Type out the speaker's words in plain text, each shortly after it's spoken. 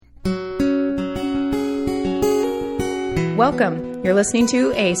Welcome. You're listening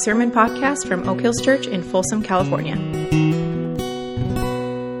to a sermon podcast from Oak Hills Church in Folsom, California.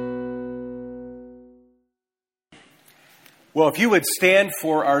 Well, if you would stand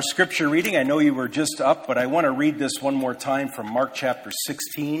for our scripture reading, I know you were just up, but I want to read this one more time from Mark chapter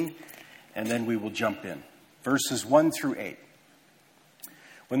 16, and then we will jump in. Verses 1 through 8.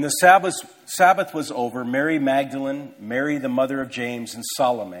 When the Sabbath was over, Mary Magdalene, Mary the mother of James, and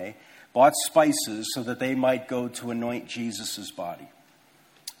Salome bought spices so that they might go to anoint Jesus' body.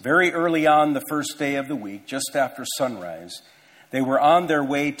 Very early on the first day of the week, just after sunrise, they were on their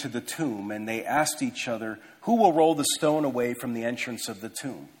way to the tomb, and they asked each other, "Who will roll the stone away from the entrance of the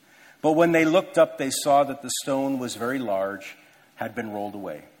tomb?" But when they looked up, they saw that the stone was very large, had been rolled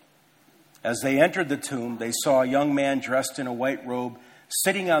away. As they entered the tomb, they saw a young man dressed in a white robe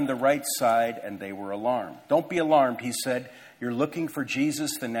sitting on the right side, and they were alarmed. "Don't be alarmed," he said. "You're looking for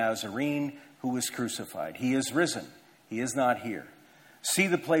Jesus the Nazarene who was crucified. He is risen. He is not here. See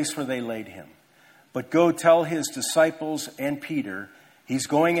the place where they laid him. But go tell his disciples and Peter, he's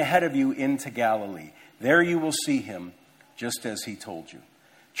going ahead of you into Galilee. There you will see him, just as he told you."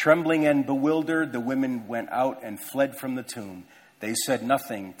 Trembling and bewildered, the women went out and fled from the tomb. They said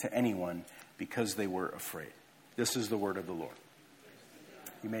nothing to anyone because they were afraid. This is the word of the Lord.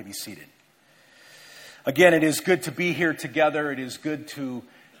 You may be seated. Again, it is good to be here together. It is good to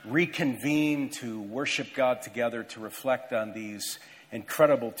reconvene, to worship God together, to reflect on these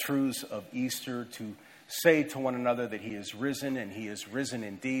incredible truths of Easter, to say to one another that he is risen, and he is risen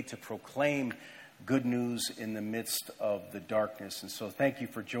indeed, to proclaim good news in the midst of the darkness. And so thank you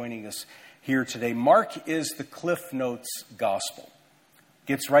for joining us here today. Mark is the Cliff Notes gospel.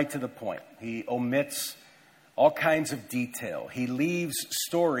 Gets right to the point. He omits all kinds of detail. He leaves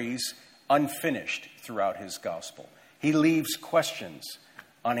stories unfinished throughout his gospel. He leaves questions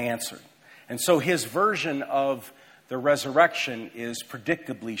unanswered. And so his version of the resurrection is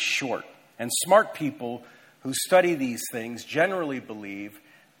predictably short. And smart people who study these things generally believe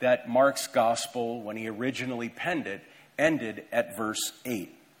that Mark's gospel, when he originally penned it, ended at verse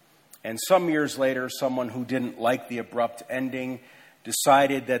 8. And some years later, someone who didn't like the abrupt ending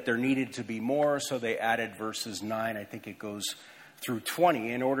decided that there needed to be more, so they added verses 9, I think it goes through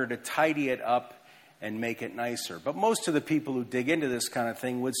 20, in order to tidy it up and make it nicer. But most of the people who dig into this kind of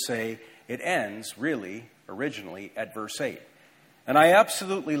thing would say it ends, really, originally, at verse 8. And I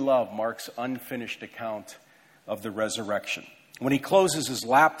absolutely love Mark's unfinished account of the resurrection. When he closes his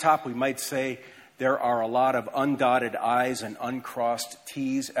laptop, we might say there are a lot of undotted I's and uncrossed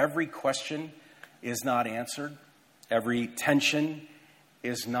T's. Every question is not answered. Every tension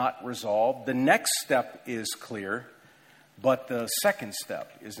is not resolved. The next step is clear, but the second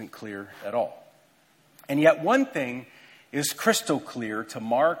step isn't clear at all. And yet one thing is crystal clear to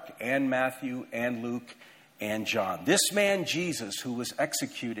Mark and Matthew and Luke and John. This man, Jesus, who was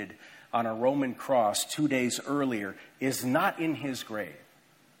executed on a Roman cross 2 days earlier, is not in his grave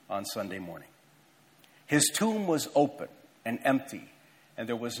on Sunday morning. His tomb was open and empty, and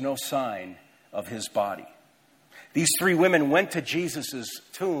there was no sign of his body. These three women went to Jesus'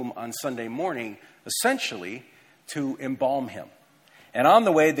 tomb on Sunday morning, essentially to embalm him. And on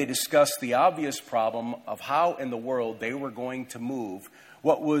the way, they discussed the obvious problem of how in the world they were going to move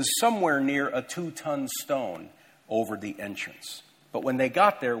what was somewhere near a 2-ton stone over the entrance. But when they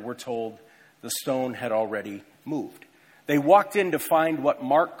got there, we're told the stone had already moved. They walked in to find what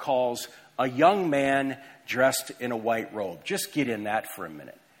Mark calls a young man dressed in a white robe. Just get in that for a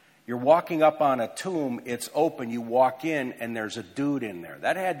minute. You're walking up on a tomb, it's open, you walk in, and there's a dude in there.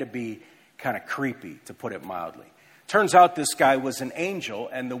 That had to be kind of creepy, to put it mildly. Turns out this guy was an angel,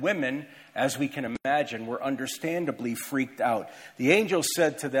 and the women, as we can imagine, were understandably freaked out. The angel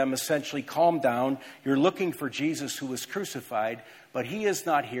said to them, essentially, "Calm down. You're looking for Jesus who was crucified, but he is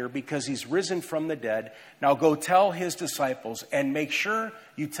not here because he's risen from the dead. Now go tell his disciples, and make sure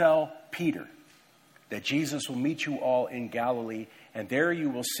you tell Peter that Jesus will meet you all in Galilee, and there you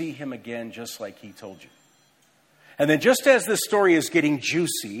will see him again just like he told you." And then just as this story is getting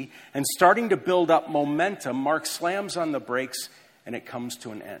juicy and starting to build up momentum, Mark slams on the brakes and it comes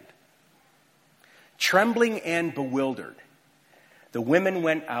to an end. Trembling and bewildered, the women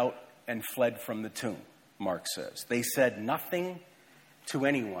went out and fled from the tomb, Mark says. They said nothing to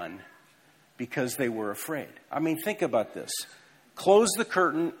anyone because they were afraid. I mean, think about this. Close the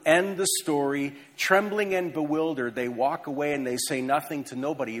curtain, end the story. Trembling and bewildered, they walk away and they say nothing to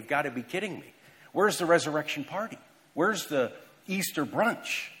nobody. You've got to be kidding me. Where's the resurrection party? Where's the Easter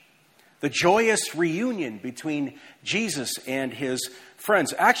brunch? The joyous reunion between Jesus and his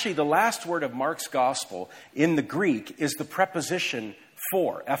friends. Actually, the last word of Mark's gospel in the Greek is the preposition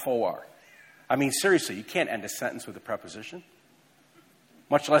for, F-O-R. I mean, seriously, you can't end a sentence with a preposition,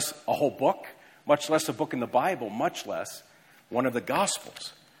 much less a whole book, much less a book in the Bible, much less one of the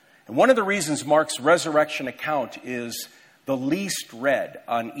Gospels. And one of the reasons Mark's resurrection account is the least read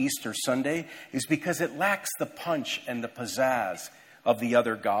on Easter Sunday is because it lacks the punch and the pizzazz of the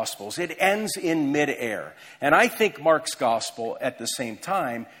other Gospels. It ends in midair. And I think Mark's Gospel, at the same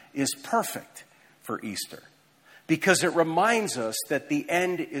time, is perfect for Easter because it reminds us that the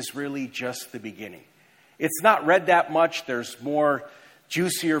end is really just the beginning. It's not read that much. There's more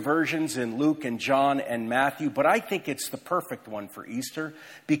juicier versions in Luke and John and Matthew, but I think it's the perfect one for Easter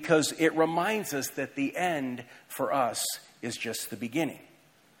because it reminds us that the end for us is just the beginning.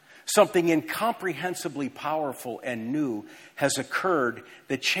 Something incomprehensibly powerful and new has occurred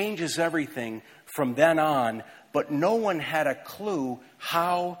that changes everything from then on, but no one had a clue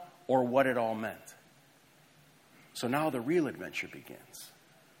how or what it all meant. So now the real adventure begins.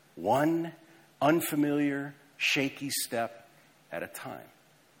 One unfamiliar, shaky step at a time.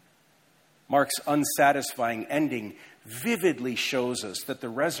 Mark's unsatisfying ending vividly shows us that the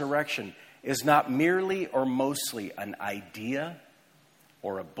resurrection is not merely or mostly an idea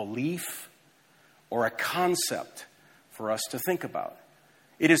or a belief or a concept for us to think about.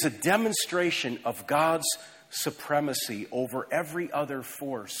 It is a demonstration of God's supremacy over every other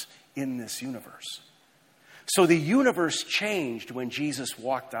force in this universe. So the universe changed when Jesus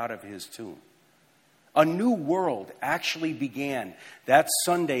walked out of his tomb. A new world actually began that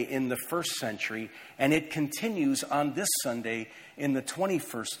Sunday in the first century, and it continues on this Sunday in the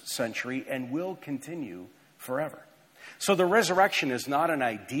 21st century and will continue forever. So the resurrection is not an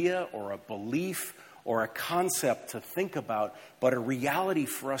idea or a belief or a concept to think about, but a reality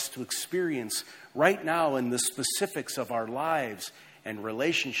for us to experience right now in the specifics of our lives and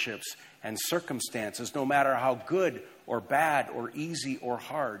relationships and circumstances, no matter how good or bad or easy or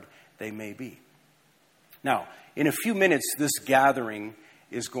hard they may be. Now, in a few minutes, this gathering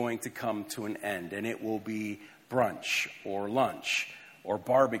is going to come to an end, and it will be brunch or lunch or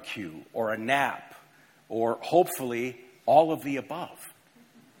barbecue or a nap or hopefully all of the above.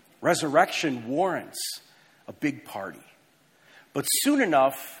 Resurrection warrants a big party. But soon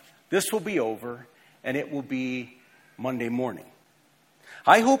enough, this will be over, and it will be Monday morning.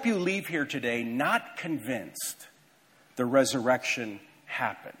 I hope you leave here today not convinced the resurrection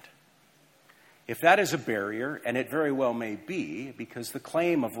happened. If that is a barrier, and it very well may be, because the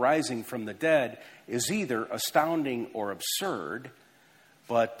claim of rising from the dead is either astounding or absurd,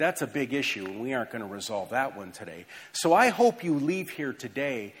 but that's a big issue, and we aren't going to resolve that one today. So I hope you leave here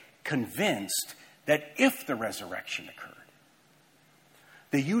today convinced that if the resurrection occurred,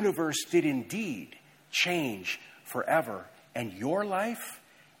 the universe did indeed change forever, and your life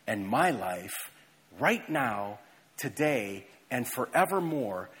and my life right now, today, and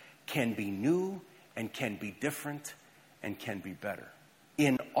forevermore can be new and can be different and can be better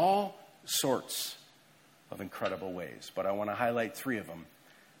in all sorts of incredible ways. But I want to highlight three of them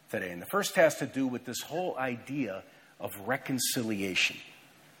today. And the first has to do with this whole idea of reconciliation.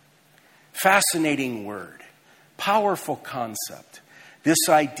 Fascinating word, powerful concept. This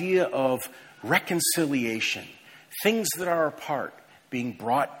idea of reconciliation, things that are apart being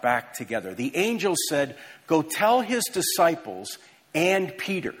brought back together. The angel said, "Go tell his disciples and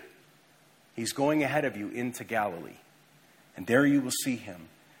Peter, he's going ahead of you into Galilee, and there you will see him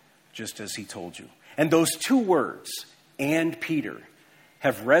just as he told you." And those two words, "and Peter,"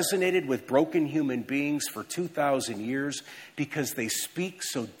 have resonated with broken human beings for 2,000 years because they speak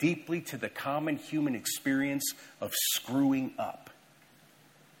so deeply to the common human experience of screwing up,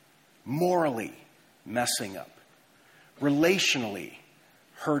 morally messing up, relationally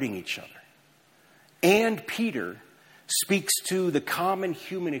hurting each other. And Peter speaks to the common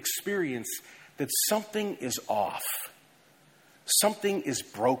human experience that something is off, something is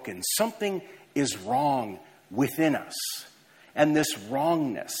broken, something is wrong within us. And this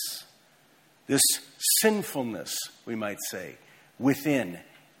wrongness, this sinfulness, we might say, within,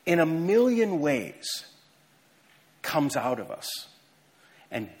 in a million ways, comes out of us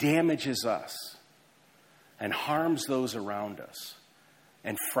and damages us and harms those around us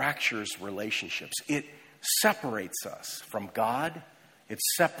and fractures relationships. It separates us from God. It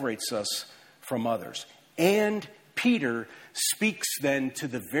separates us from others. And Peter speaks then to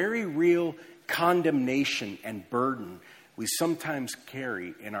the very real condemnation and burden we sometimes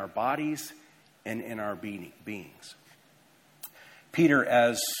carry in our bodies and in our beings. Peter,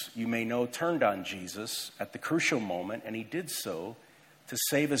 as you may know, turned on Jesus at the crucial moment, and he did so to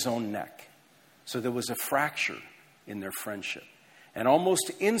save his own neck. So there was a fracture in their friendship. And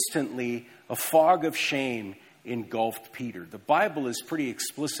almost instantly, a fog of shame engulfed Peter. The Bible is pretty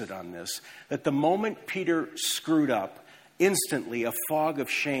explicit on this, that the moment Peter screwed up, instantly a fog of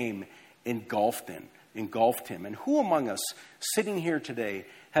shame engulfed him. And who among us sitting here today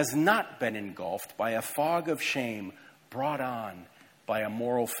has not been engulfed by a fog of shame brought on by a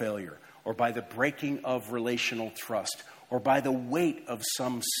moral failure, or by the breaking of relational trust, or by the weight of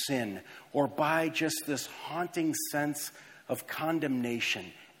some sin, or by just this haunting sense of condemnation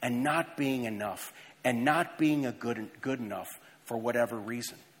and not being enough, and not being good enough for whatever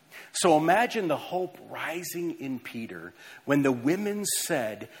reason? So imagine the hope rising in Peter when the women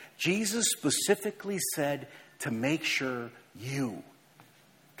said, Jesus specifically said to make sure you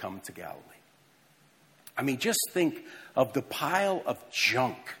come to Galilee. I mean, just think of the pile of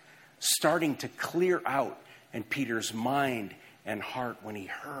junk starting to clear out in Peter's mind and heart when he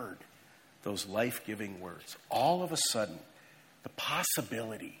heard those life-giving words. All of a sudden, the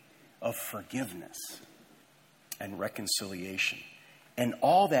possibility of forgiveness and reconciliation and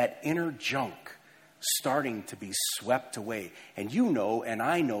all that inner junk starting to be swept away. And you know, and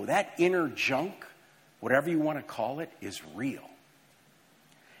I know, that inner junk, whatever you want to call it, is real.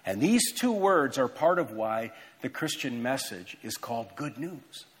 And these two words are part of why the Christian message is called good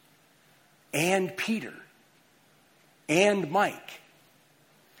news. And Peter, and Mike,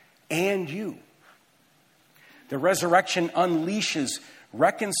 and you. The resurrection unleashes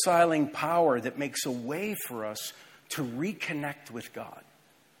reconciling power that makes a way for us to reconnect with God,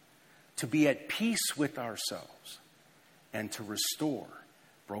 to be at peace with ourselves, and to restore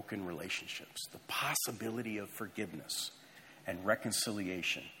broken relationships. The possibility of forgiveness and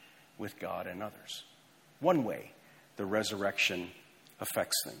reconciliation with God and others. One way the resurrection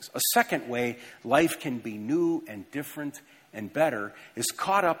affects things. A second way life can be new and different and better is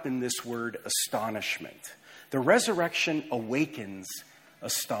caught up in this word astonishment. The resurrection awakens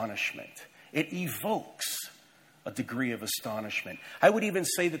astonishment. It evokes a degree of astonishment. I would even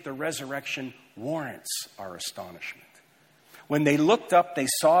say that the resurrection warrants our astonishment. When they looked up, they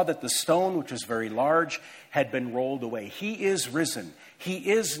saw that the stone, which was very large, had been rolled away. He is risen. He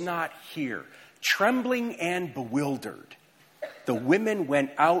is not here. Trembling and bewildered, the women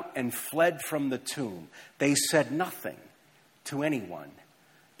went out and fled from the tomb. They said nothing to anyone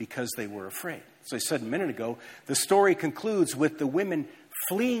because they were afraid. So I said a minute ago, the story concludes with the women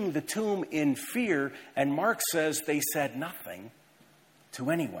fleeing the tomb in fear, and Mark says they said nothing to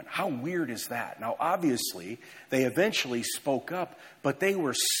anyone. How weird is that? Now, obviously, they eventually spoke up, but they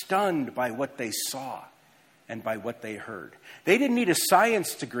were stunned by what they saw and by what they heard. They didn't need a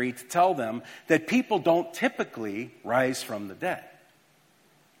science degree to tell them that people don't typically rise from the dead.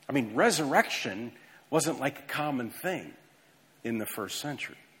 I mean, resurrection wasn't like a common thing in the first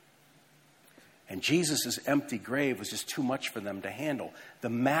century. And Jesus' empty grave was just too much for them to handle. The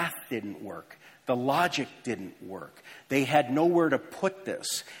math didn't work. The logic didn't work. They had nowhere to put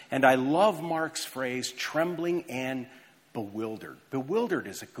this. And I love Mark's phrase, trembling and bewildered. Bewildered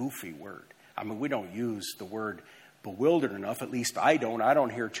is a goofy word. I mean, we don't use the word bewildered enough. At least I don't. I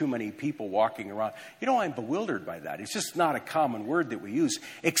don't hear too many people walking around. I'm bewildered by that. It's just not a common word that we use.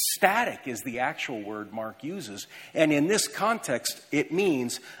 Ecstatic is the actual word Mark uses. And in this context, it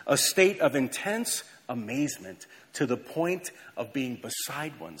means a state of intense amazement to the point of being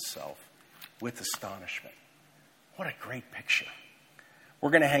beside oneself with astonishment. What a great picture.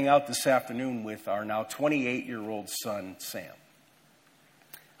 We're going to hang out this afternoon with our now 28-year-old son, Sam.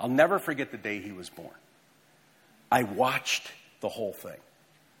 I'll never forget the day he was born. I watched the whole thing.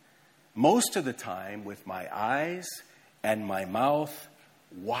 Most of the time with my eyes and my mouth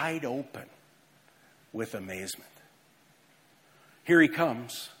wide open with amazement. Here he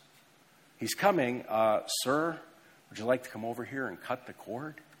comes. He's coming. Sir, would you like to come over here and cut the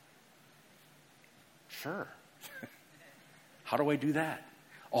cord? Sure. How do I do that?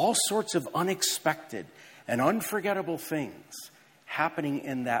 All sorts of unexpected and unforgettable things happening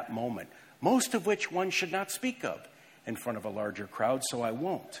in that moment, most of which one should not speak of in front of a larger crowd, so I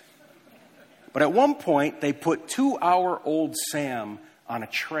won't. But at one point, they put 2-hour-old Sam on a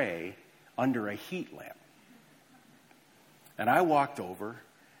tray under a heat lamp. And I walked over,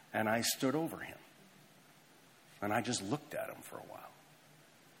 and I stood over him. And I just looked at him for a while.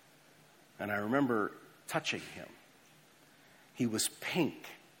 And I remember touching him. He was pink,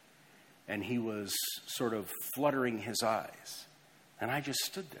 and he was sort of fluttering his eyes. And I just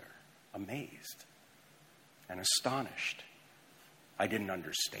stood there, amazed and astonished. I didn't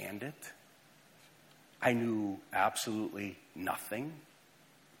understand it. I knew absolutely nothing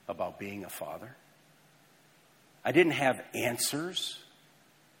about being a father. I didn't have answers.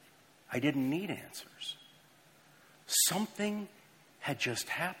 I didn't need answers. Something had just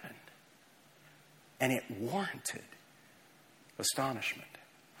happened. and it warranted astonishment.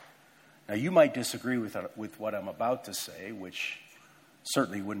 Now, you might disagree with what I'm about to say, which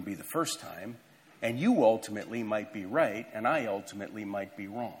certainly wouldn't be the first time, and you ultimately might be right, and I ultimately might be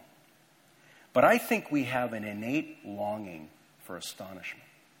wrong. But I think we have an innate longing for astonishment.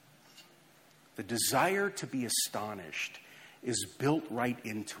 The desire to be astonished is built right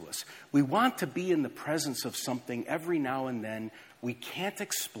into us. We want to be in the presence of something every now and then we can't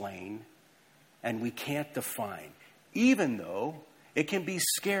explain and we can't define, even though it can be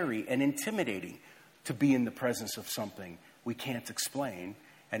scary and intimidating to be in the presence of something we can't explain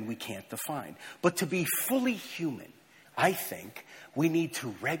and we can't define. But to be fully human, I think we need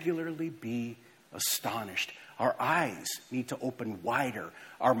to regularly be astonished. Our eyes need to open wider.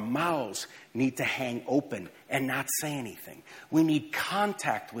 Our mouths need to hang open and not say anything. We need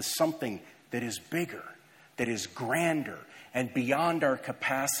contact with something that is bigger, that is grander, and beyond our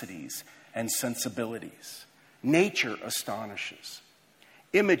capacities and sensibilities. Nature astonishes.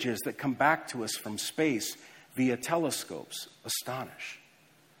 Images that come back to us from space via telescopes astonish.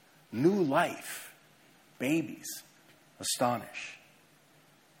 New life, babies, astonish.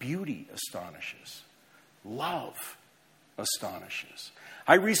 Beauty astonishes. Love astonishes.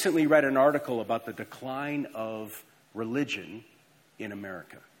 I recently read an article about the decline of religion in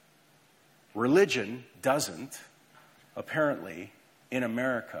America. Religion doesn't, apparently, in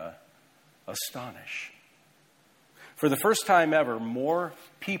America, astonish. For the first time ever, more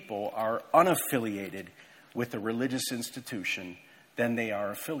people are unaffiliated with a religious institution than they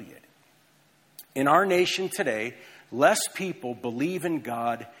are affiliated. In our nation today, less people believe in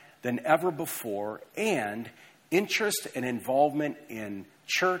God than ever before, and interest and involvement in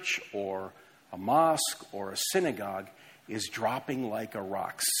church or a mosque or a synagogue is dropping like a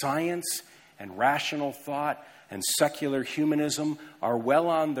rock. Science and rational thought and secular humanism are well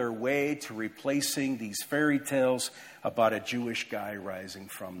on their way to replacing these fairy tales about a Jewish guy rising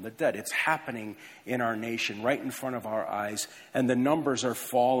from the dead. It's happening in our nation right in front of our eyes, and the numbers are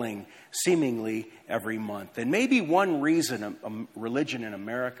falling seemingly every month. And maybe one reason religion in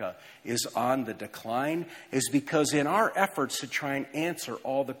America is on the decline is because in our efforts to try and answer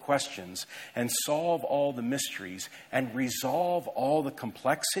all the questions and solve all the mysteries and resolve all the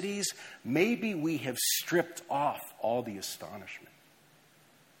complexities, maybe we have stripped off all the astonishment.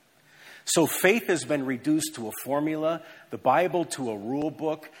 So faith has been reduced to a formula, the Bible to a rule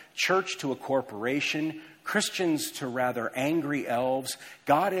book, church to a corporation, Christians to rather angry elves.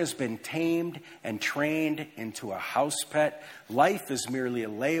 God has been tamed and trained into a house pet. Life is merely a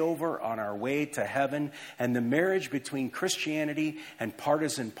layover on our way to heaven, and the marriage between Christianity and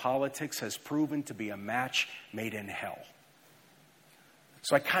partisan politics has proven to be a match made in hell.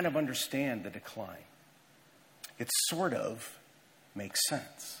 So I kind of understand the decline. It sort of makes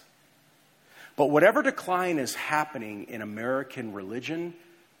sense. But whatever decline is happening in American religion,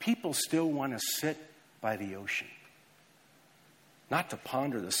 people still want to sit by the ocean. Not to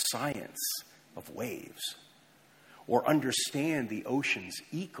ponder the science of waves or understand the ocean's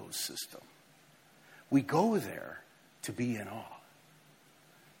ecosystem. We go there to be in awe.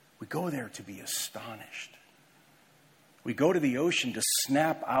 We go there to be astonished. We go to the ocean to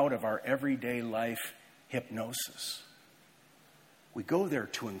snap out of our everyday life hypnosis. We go there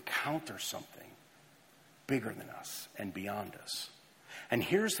to encounter something bigger than us and beyond us. And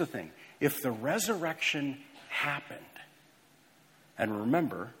here's the thing. If the resurrection happened, and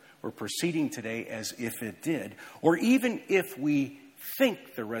remember, we're proceeding today as if it did, or even if we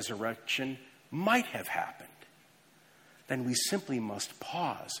think the resurrection might have happened, then we simply must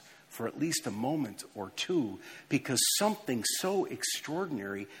pause for at least a moment or two, because something so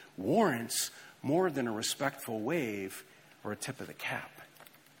extraordinary warrants more than a respectful wave or a tip of the cap.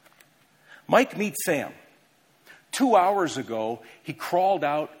 Mike meets Sam. 2 hours ago, he crawled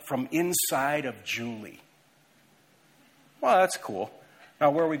out from inside of Julie. Well, that's cool.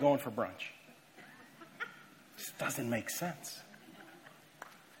 Now, where are we going for brunch? This doesn't make sense.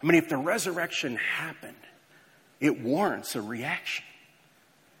 I mean, if the resurrection happened, it warrants a reaction.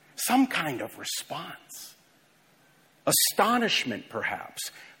 Some kind of response. Astonishment,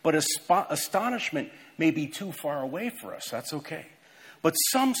 perhaps. But astonishment may be too far away for us. That's okay. But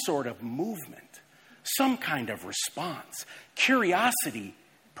some sort of movement. Some kind of response. Curiosity,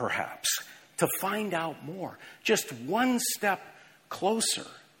 perhaps, to find out more. Just one step closer.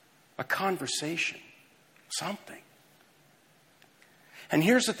 A conversation. Something. And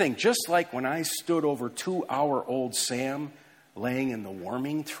here's the thing. Just like when I stood over 2-hour-old Sam laying in the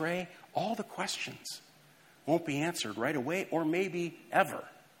warming tray, all the questions won't be answered right away or maybe ever.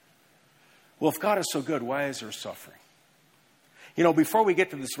 Well, if God is so good, why is there suffering? You know, before we get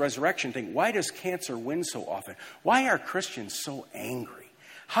to this resurrection thing, why does cancer win so often? Why are Christians so angry?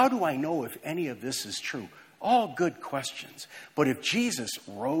 How do I know if any of this is true? All good questions. But if Jesus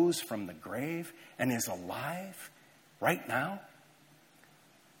rose from the grave and is alive right now,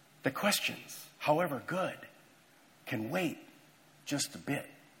 the questions, however good, can wait just a bit.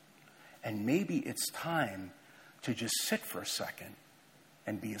 And maybe it's time to just sit for a second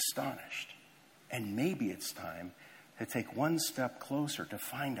and be astonished. And maybe it's time to take one step closer to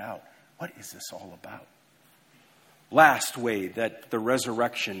find out, what is this all about? Last way that the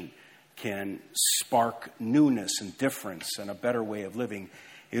resurrection can spark newness and difference and a better way of living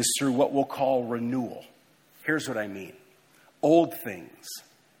is through what we'll call renewal. Here's what I mean. Old things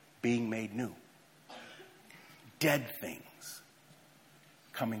being made new. Dead things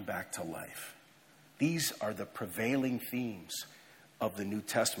coming back to life. These are the prevailing themes of the New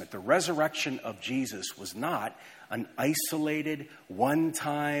Testament. The resurrection of Jesus was not an isolated,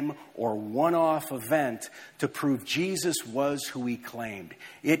 one-time, or one-off event to prove Jesus was who he claimed.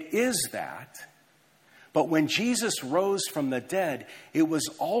 It is that, but when Jesus rose from the dead, it was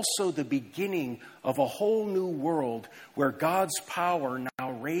also the beginning of a whole new world where God's power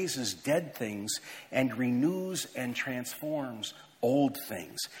now raises dead things and renews and transforms old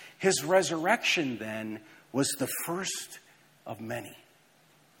things. His resurrection, then, was the first of many.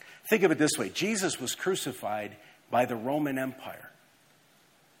 Think of it this way. Jesus was crucified by the Roman Empire,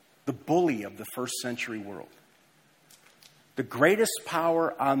 the bully of the first century world. The greatest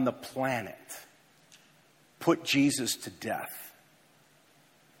power on the planet put Jesus to death.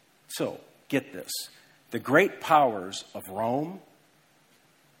 So, get this. The great powers of Rome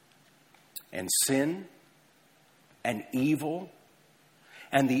and sin and evil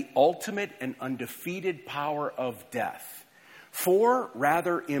and the ultimate and undefeated power of death, four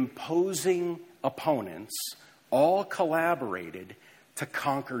rather imposing opponents, all collaborated to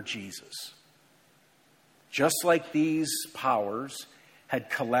conquer Jesus. Just like these powers had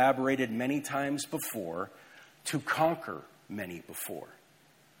collaborated many times before to conquer many before.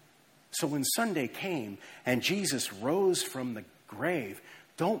 So when Sunday came and Jesus rose from the grave,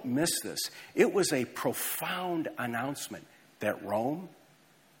 don't miss this. It was a profound announcement that Rome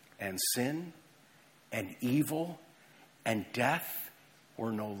and sin and evil and death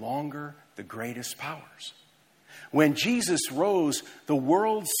were no longer the greatest powers. When Jesus rose, the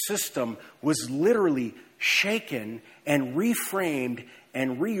world system was literally shaken and reframed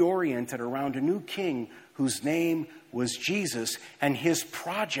and reoriented around a new king whose name was Jesus, and his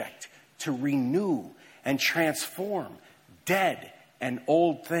project to renew and transform dead and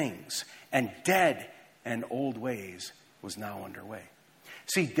old things and dead and old ways was now underway.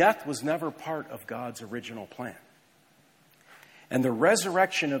 See, death was never part of God's original plan. And the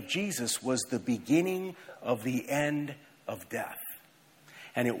resurrection of Jesus was the beginning of the end of death.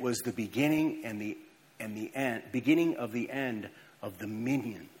 And it was the beginning and the beginning of the end of the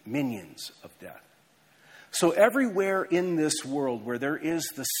minions of death. So everywhere in this world where there is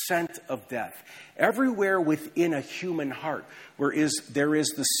the scent of death, everywhere within a human heart where there is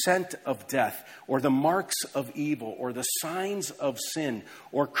the scent of death, or the marks of evil, or the signs of sin,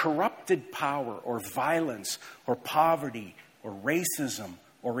 or corrupted power, or violence, or poverty, or racism,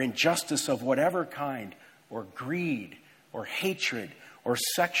 or injustice of whatever kind, or greed, or hatred, or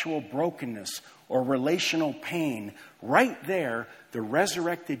sexual brokenness, or relational pain, right there, the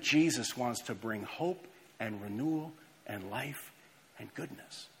resurrected Jesus wants to bring hope and renewal and life and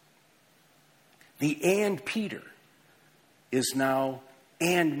goodness. The and Peter is now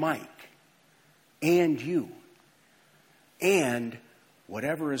and Mike and you and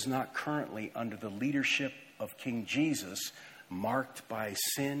whatever is not currently under the leadership of King Jesus, marked by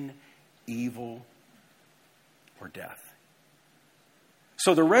sin, evil, or death.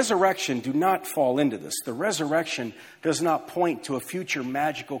 So the resurrection, do not fall into this. The resurrection does not point to a future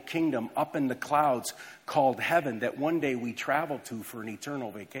magical kingdom up in the clouds called heaven that one day we travel to for an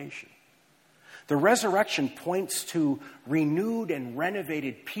eternal vacation. The resurrection points to renewed and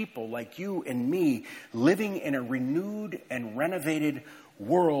renovated people like you and me living in a renewed and renovated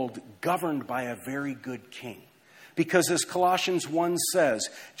world governed by a very good king. Because as Colossians 1 says,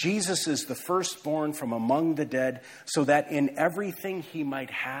 Jesus is the firstborn from among the dead, so that in everything he might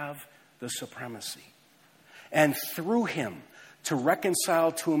have the supremacy. And through him to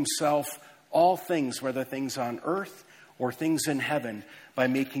reconcile to himself all things, whether things on earth or things in heaven, by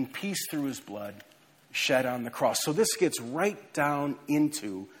making peace through his blood shed on the cross. So this gets right down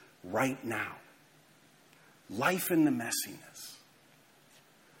into right now. Life in the messiness.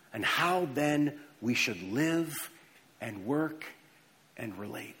 And how then we should live and work and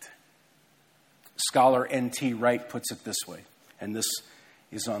relate. Scholar N.T. Wright puts it this way, And this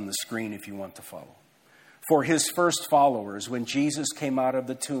is on the screen if you want to follow. For his first followers, when Jesus came out of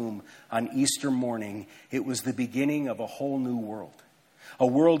the tomb on Easter morning, it was the beginning of a whole new world, a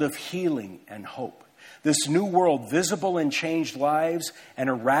world of healing and hope. This new world, visible in changed lives and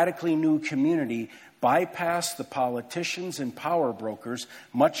a radically new community, bypassed the politicians and power brokers,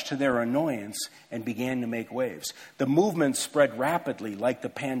 much to their annoyance, and began to make waves. The movement spread rapidly, like the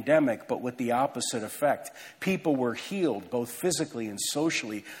pandemic, but with the opposite effect. People were healed, both physically and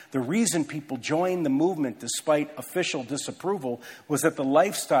socially. The reason people joined the movement, despite official disapproval, was that the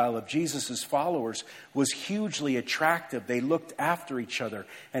lifestyle of Jesus' followers was hugely attractive. They looked after each other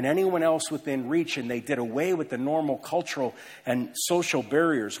and anyone else within reach, and they did away with the normal cultural and social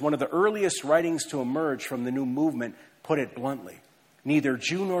barriers. One of the earliest writings to emerge from the new movement put it bluntly: neither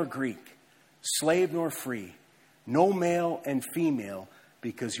Jew nor Greek, slave nor free, no male and female,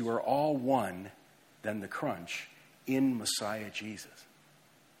 because you are all one, then the crunch, in Messiah Jesus.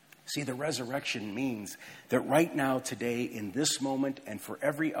 See, the resurrection means that right now, today, in this moment, and for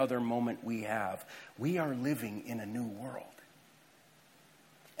every other moment we have, we are living in a new world.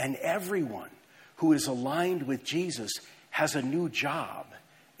 And everyone who is aligned with Jesus has a new job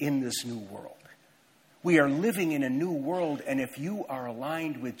in this new world. We are living in a new world, and if you are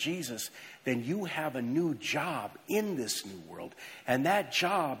aligned with Jesus, then you have a new job in this new world. And that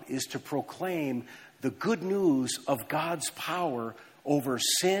job is to proclaim the good news of God's power over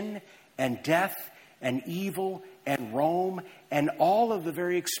sin and death and evil and Rome and all of the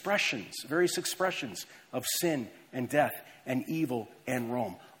various expressions of sin and death and evil and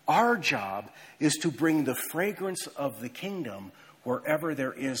Rome. Our job is to bring the fragrance of the kingdom wherever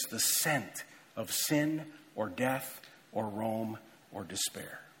there is the scent of sin or death or Rome or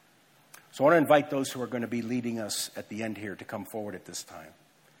despair. So I want to invite those who are going to be leading us at the end here to come forward at this time.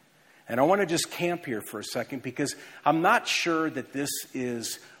 And I want to just camp here for a second, because I'm not sure that this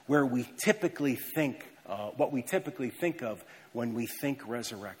is where we typically think, what we typically think of when we think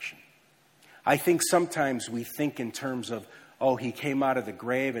resurrection. I think sometimes we think in terms of, oh, he came out of the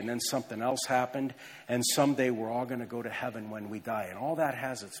grave and then something else happened, and someday we're all going to go to heaven when we die. And all that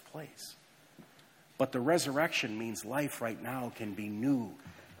has its place. But the resurrection means life right now can be new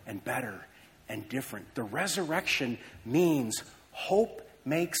and better and different. The resurrection means hope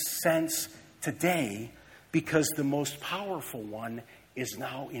makes sense today because the most powerful one is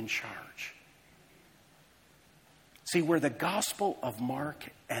now in charge. See, where the Gospel of Mark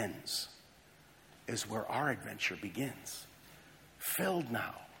ends is where our adventure begins. Filled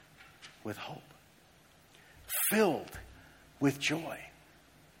now with hope. Filled with joy.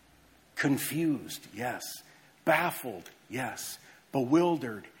 Confused, yes. Baffled, yes.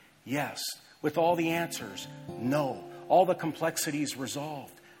 Bewildered, yes. With all the answers, no. All the complexities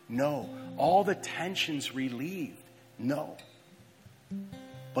resolved, no. All the tensions relieved, no.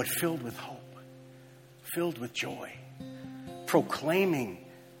 But filled with hope, filled with joy, proclaiming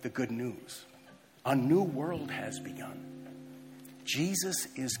the good news. A new world has begun. Jesus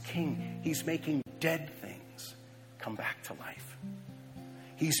is King. He's making dead things come back to life.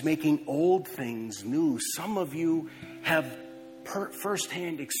 He's making old things new. Some of you have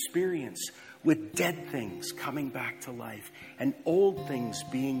firsthand experience with dead things coming back to life and old things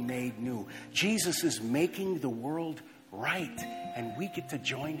being made new. Jesus is making the world right, and we get to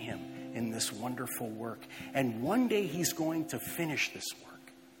join him in this wonderful work. And one day he's going to finish this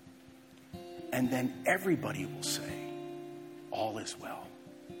work. And then everybody will say, all is well.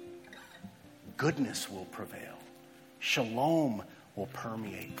 Goodness will prevail. Shalom will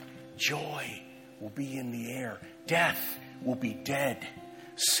permeate. Joy will be in the air. Death will be dead.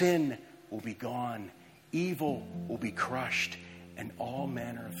 Sin will be gone. Evil will be crushed. And all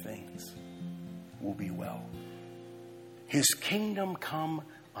manner of things will be well. His kingdom come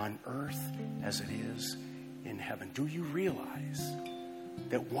on earth as it is in heaven. Do you realize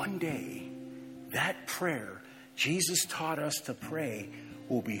that one day that prayer Jesus taught us to pray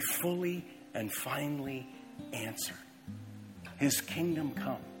will be fully and finally answered? His kingdom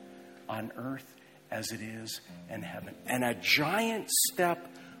come on earth as it is in heaven. And a giant step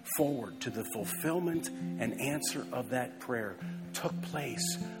forward to the fulfillment and answer of that prayer took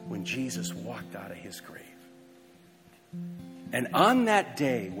place when Jesus walked out of his grave. And on that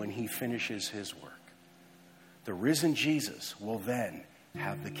day when he finishes his work, the risen Jesus will then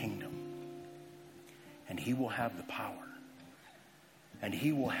have the kingdom. And he will have the power. And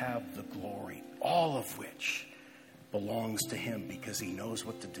he will have the glory, all of which belongs to him because he knows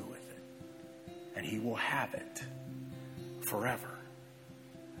what to do with it. And he will have it forever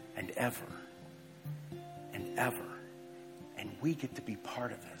and ever and ever. And we get to be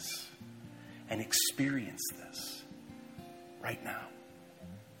part of this and experience this. right now,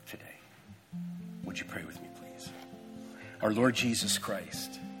 today. Would you pray with me, please? Our Lord Jesus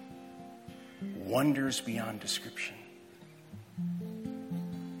Christ, wonders beyond description.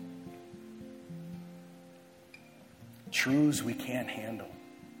 Truths we can't handle.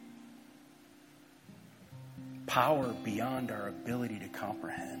 Power beyond our ability to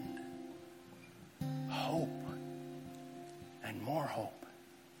comprehend. Hope and more hope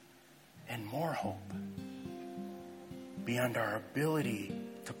and more hope beyond our ability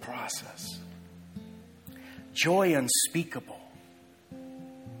to process. Joy unspeakable.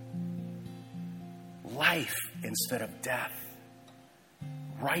 Life instead of death.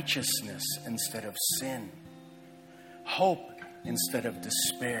 Righteousness instead of sin. Hope instead of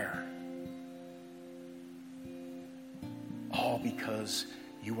despair. All because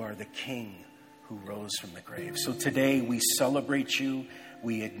you are the King who rose from the grave. So today we celebrate you,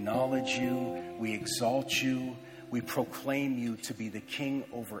 we acknowledge you, we exalt you, we proclaim you to be the King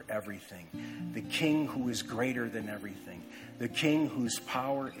over everything, the King who is greater than everything, the King whose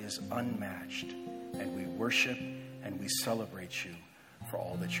power is unmatched. And we worship and we celebrate you for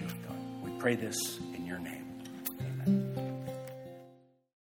all that you have done. We pray this in your name.